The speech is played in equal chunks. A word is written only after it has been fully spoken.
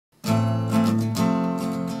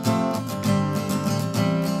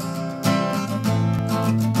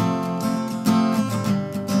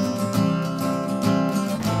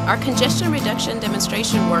Our congestion reduction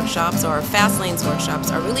demonstration workshops, or fast lanes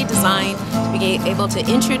workshops, are really designed to be able to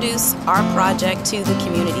introduce our project to the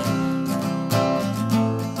community.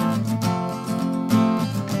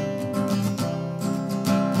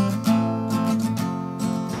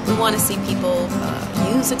 We want to see people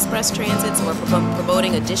use express transits, or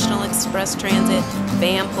promoting additional express transit,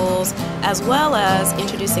 van pools, as well as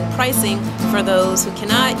introducing pricing for those who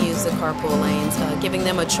cannot use the carpool lanes, giving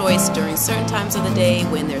them a choice during certain times of the day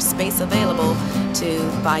when there's space available to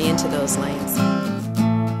buy into those lanes.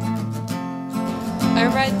 I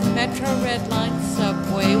ride the Metro Red Line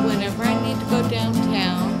subway whenever I need to go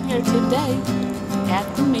downtown. Here today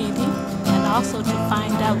at the meeting, and also to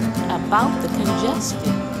find out about the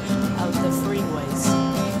congestion of the freeways.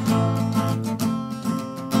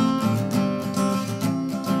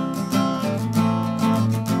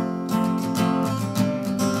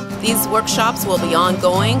 These workshops will be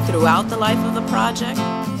ongoing throughout the life of the project.